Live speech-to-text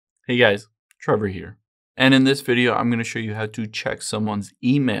Hey guys, Trevor here. And in this video, I'm going to show you how to check someone's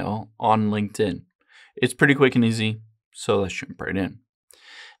email on LinkedIn. It's pretty quick and easy, so let's jump right in.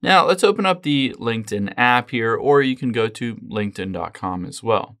 Now, let's open up the LinkedIn app here, or you can go to linkedin.com as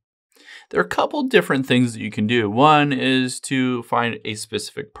well. There are a couple different things that you can do. One is to find a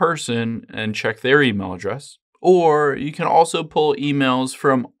specific person and check their email address, or you can also pull emails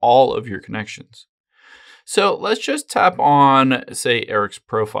from all of your connections. So let's just tap on, say, Eric's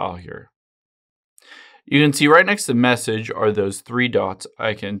profile here. You can see right next to message are those three dots.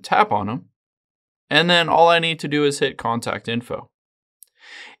 I can tap on them, and then all I need to do is hit contact info.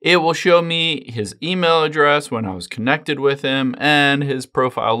 It will show me his email address when I was connected with him and his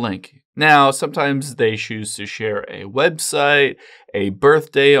profile link. Now, sometimes they choose to share a website, a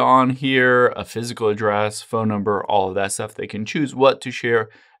birthday on here, a physical address, phone number, all of that stuff. They can choose what to share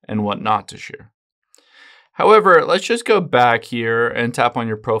and what not to share. However, let's just go back here and tap on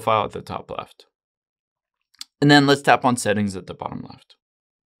your profile at the top left. And then let's tap on settings at the bottom left.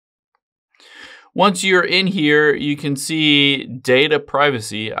 Once you're in here, you can see data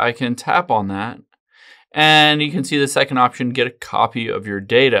privacy. I can tap on that, and you can see the second option, get a copy of your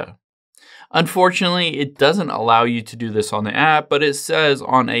data. Unfortunately, it doesn't allow you to do this on the app, but it says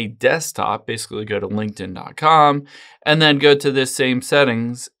on a desktop, basically go to linkedin.com and then go to this same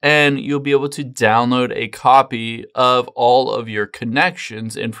settings, and you'll be able to download a copy of all of your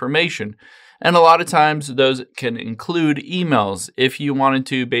connections information. And a lot of times those can include emails. If you wanted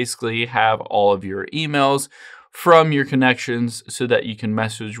to basically have all of your emails from your connections so that you can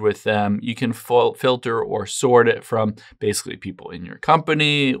message with them, you can filter or sort it from basically people in your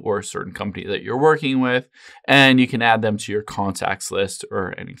company or a certain company that you're working with, and you can add them to your contacts list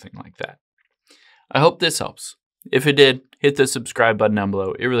or anything like that. I hope this helps. If it did, hit the subscribe button down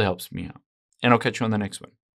below. It really helps me out. And I'll catch you on the next one.